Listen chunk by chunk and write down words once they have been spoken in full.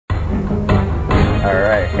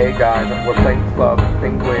Alright, hey guys, we're playing Club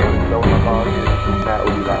Penguin, no one on Matt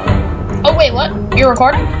will be loud. Oh wait, what? You're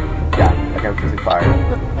recording? Yeah, like I'm choosing fire.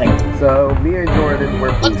 So, me and Jordan,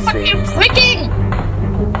 we're boosting. What are you clicking?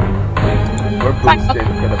 We're boosting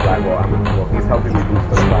for the black belt. Well, he's helping me boost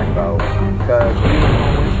for the black belt. Because we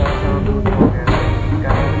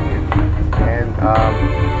and,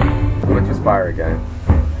 I'm gonna choose fire again.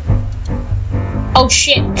 Oh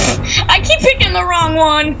shit. I keep picking the wrong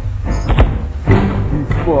one.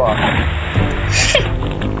 Fuck.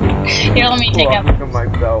 Here, let me take that. Look at my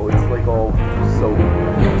belt, it's like all so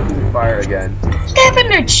choosing fire again. What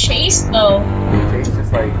happened to Chase though? Chase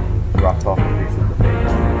just like dropped off the face of the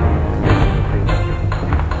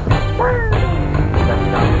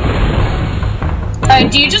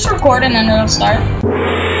face. Do you just record and then it'll start?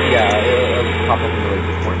 Yeah, it'll pop up in the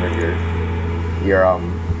like corner of your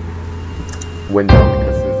window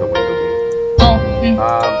because this is a window game.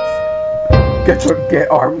 Oh. Get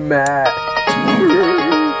our mat.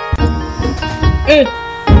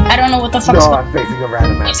 I don't know what the fuck's No, I'm facing a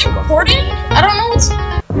random mat. Is it recording? I don't know what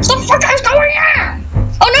the fuck is going on.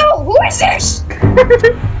 Oh no, who is this?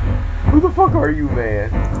 Who the fuck are you,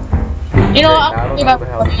 man? You know what? I'll think about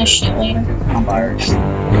recording this shit later.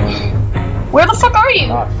 Where the fuck are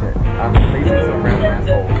you? Oh shit. I'm facing some random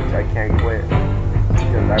asshole, which I can't quit.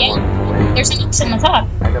 Because I want to win. There's an X in the top.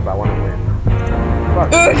 I know, but I want to win. Fuck.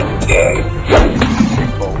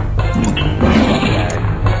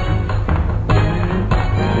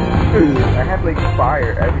 I have like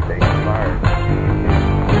fire, everything is fire.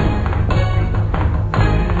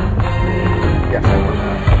 Yes, I want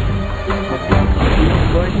that.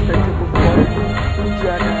 Going straight to the floor.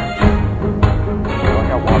 Jackass. Oh, I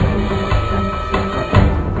got water.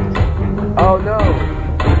 Oh no!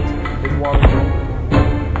 There's water.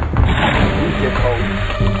 You get cold.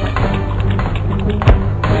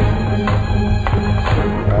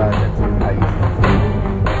 That's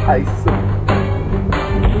ice.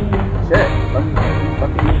 Shit,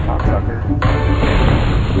 fucking cocksucker.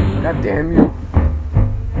 God damn you.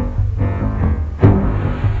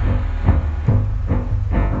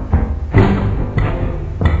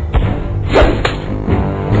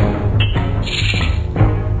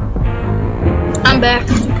 I'm back.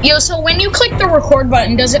 Yo, so when you click the record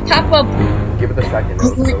button, does it pop up? Give it a second.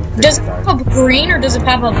 Does it pop up green or does it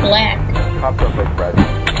pop up black? Pops up like red.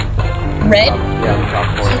 Red? Yeah, the top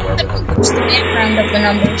corner, wherever. What's the background of the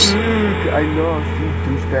numbers? I know, you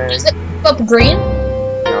douchebag. Does it pop up green?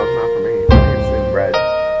 No, it's not for me. It's in red.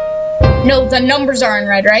 No, the numbers are in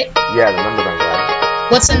red, right? Yeah, the numbers are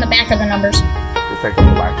red. What's in the back of the numbers? It's like a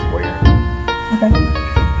black square. Okay.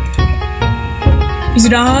 Is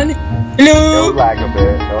it on? Hello? It'll lag a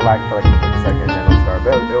bit. It'll lag for like a second, then it'll start.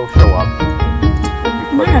 But it'll show up.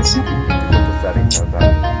 If you put the settings of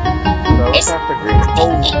that. So it's after green.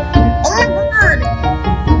 Oh my word!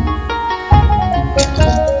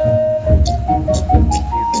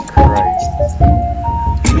 Jesus Christ.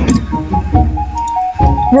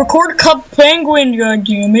 Record Cup Penguin,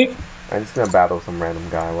 goddammit. I'm just gonna battle some random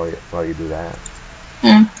guy while you do that.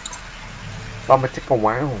 Hmm. I'm gonna take a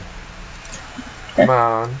wow. Come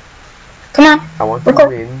on. Come on. I want to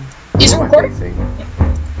win. Is it recording?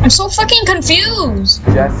 I'm so fucking confused.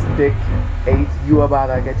 Just stick 8. You about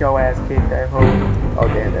to get your ass kicked at home. Oh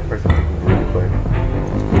damn, that person's taking really quick.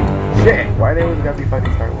 Shit, why they always gotta be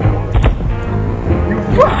fighting starting with 1? You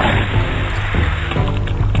fuck!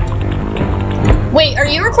 Wait, are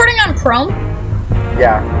you recording on Chrome?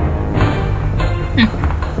 Yeah.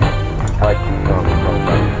 I like Chrome.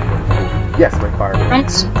 Yes, my fire.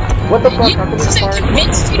 What the fuck? How come it's fire?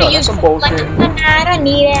 Convinced you to use some bullshit. I don't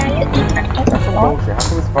need it. That's some bullshit. How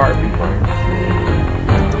come it's fire be fire?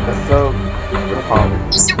 That's so retarded.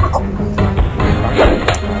 Is it recording?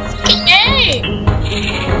 Fucking yay!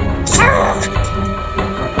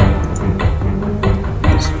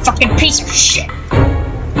 Fucking piece of shit.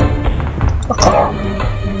 Record.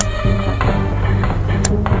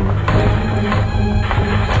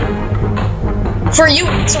 For you,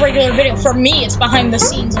 it's a regular video. For me, it's behind the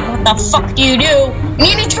scenes of what the fuck do you do?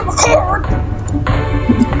 You need to record!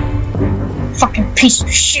 Fucking piece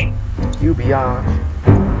of shit. You biatch.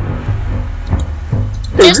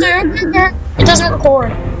 Yes, sir. It doesn't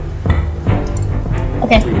record.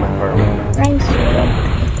 Okay.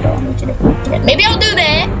 Maybe I'll do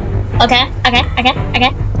that. Okay.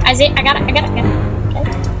 I see. I got it. Okay.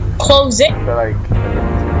 Close it. But like,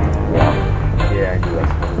 yeah, I do that.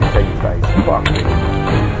 Take it back. Fuck.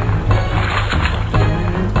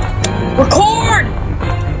 Record!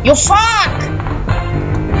 You fuck!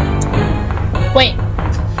 Wait.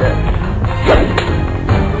 Shit.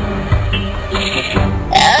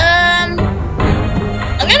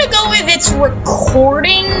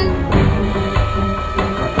 recording,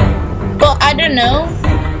 but I don't know.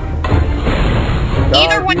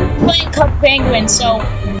 Either way, you're playing Club Penguin, so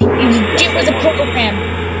you get with the program.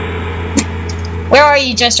 Where are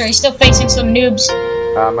you, Jester? Are you still facing some noobs?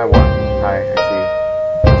 My one. Hi, I see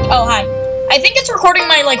you. Oh, hi. I think it's recording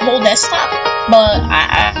my, like, whole desktop, but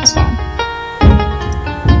it's fine.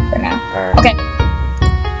 For now. Alright. Okay.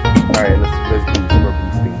 Alright, let's boost. We're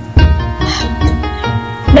boosting.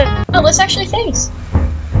 No, let's actually face.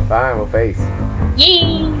 Fine, we'll face.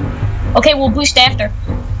 Yee! Okay, we'll boost after.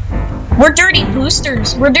 We're dirty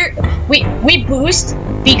boosters. We boost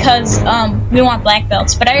because we want black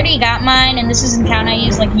belts. But I already got mine, and this is an account I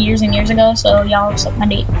used like years and years ago. So y'all suck my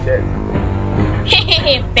dick. Shit.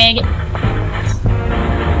 Hehehe, faggot.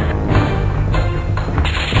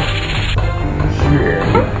 Shit.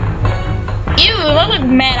 Ew, that looked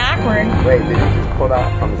mad awkward. Wait, did you just pull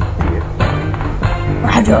that from the idiot?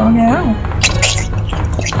 I don't know.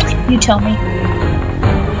 You tell me.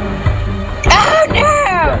 Oh no!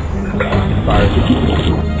 Yes. Fire.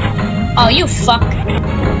 Oh, you fuck.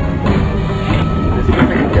 This is like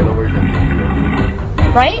a yellow version.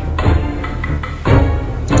 Right?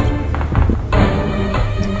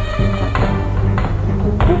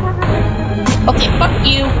 Okay, fuck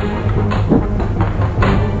you.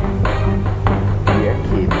 Yeah,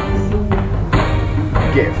 kids.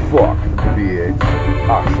 Get fucked, bitch.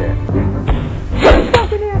 Oh shit.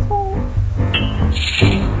 Fucking asshole.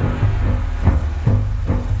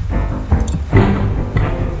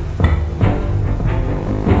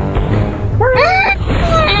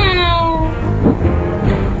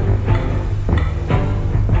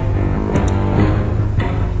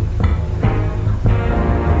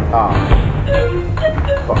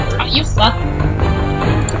 Fucker. Oh, you fuck.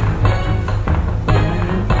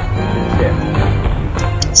 Shit.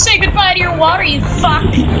 Say goodbye to your water, you fuck.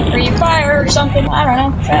 Or your fire or something, I don't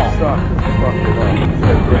know. Suck. Fuck it up.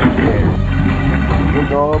 Instead of right there. You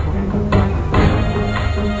know.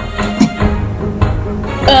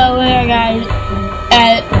 Oh, well, guys.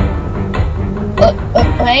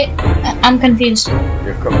 Wait. I'm confused.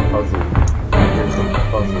 You're coming puzzle.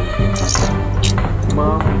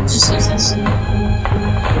 Mom. Just use this.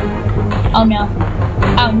 Oh no.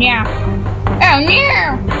 Oh no. Oh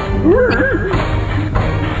no!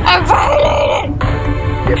 I'm violated!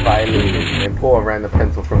 Get violated and pull a random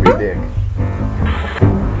pencil from your dick.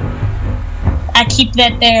 I keep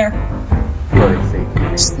that there. For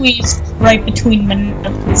safety. Squeezed right between my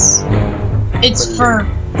nuts. It's for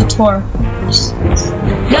the tour.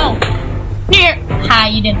 No! Here! Hi,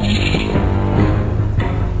 you didn't win.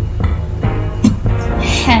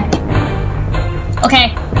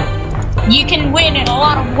 Okay. You can win in a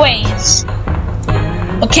lot of ways.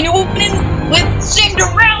 But can you win with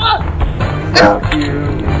Cinderella? Fuck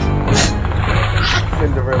you.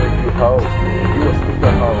 Cinderella, you hoe. You a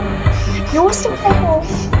stupid hoe. You're a stupid hoe.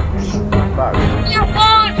 Fuck. You're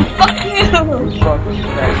one! Fuck you! Fuck you,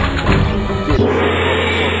 man.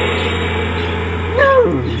 No!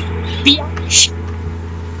 Bitch.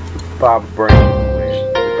 Bob's brain.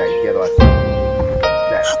 With that ghetto ass.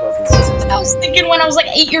 I was thinking when I was like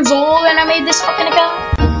 8 years old and I made this fucking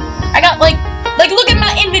account. I got like look at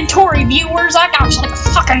my inventory, viewers. I got like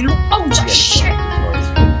fucking loads of shit.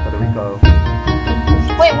 Puerto Rico.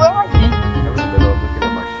 Wait, where are you? I was in the middle of looking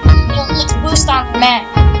at my shit. Yo, let's boost on the map.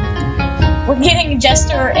 We're getting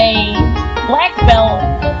Jester a black belt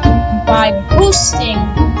by boosting,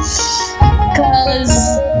 because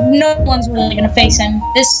no one's really gonna face him.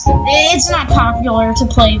 It's not popular to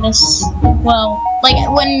play this. Well, like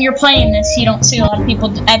when you're playing this, you don't see a lot of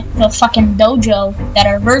people at the fucking dojo that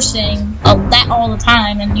are versing that all the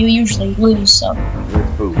time, and you usually lose. So. Let's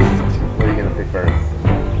boost. What are you gonna pick first?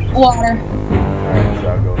 Water. Alright, so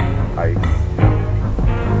I'll go ice.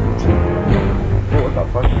 Hey, what the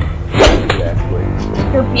fuck? Yeah, squid.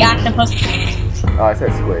 Derpy octopus. Oh, I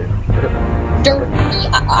said squid. Derpy.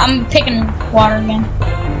 I'm picking water again.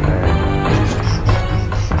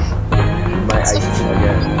 My ice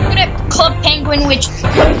again. Look at Club Penguin, which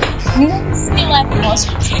still at plus.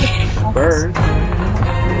 Birds.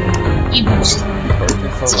 You boost. Birds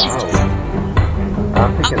are so loud.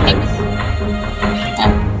 I'm picking ice.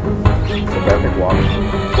 So better pick water.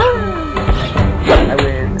 I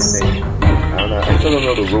win, I think. I don't know. I still don't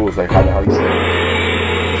know the rules, like how the hell you win.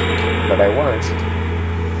 But I won.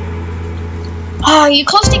 Oh, you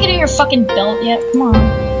close to getting your fucking belt yet? Come on.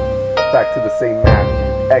 Back to the same match.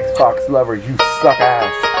 Xbox lover, you suck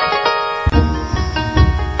ass.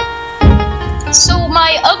 So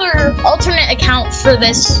my other alternate account for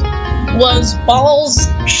this was Balls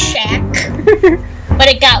Shack, but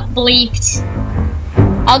it got bleeped.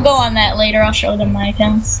 I'll go on that later. I'll show them my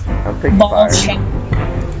accounts. I'm picking Balls fire.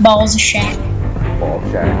 Shack. Balls Shack. Ball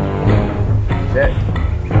shack. Shit.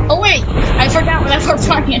 Oh wait, I forgot what I was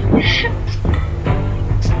playing.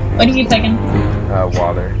 What are you picking?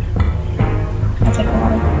 Water. I'll take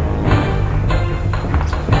water.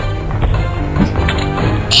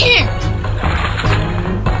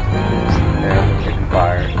 And I'm picking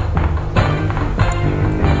fire.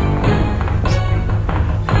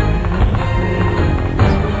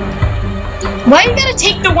 Why you gotta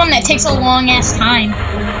take the one that takes a long ass time?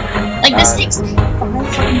 Like this takes 5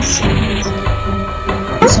 fucking seconds.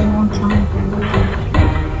 It's a long time.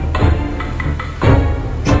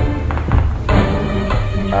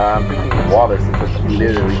 I'm picking water since that's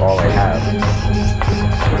literally all I have.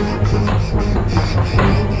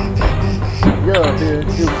 Yo, dude,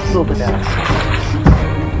 you stupid ass.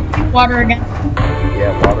 Water again.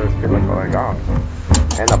 Yeah, water is pretty much all I got.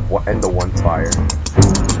 And the one fire.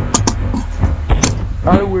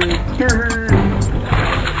 I win.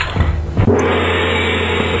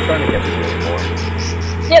 We're starting to get this more.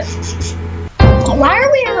 Yep. Why are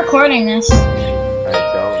we recording this? I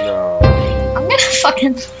don't know. I'm gonna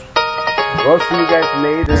fucking. We'll see you guys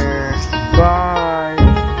later. Bye.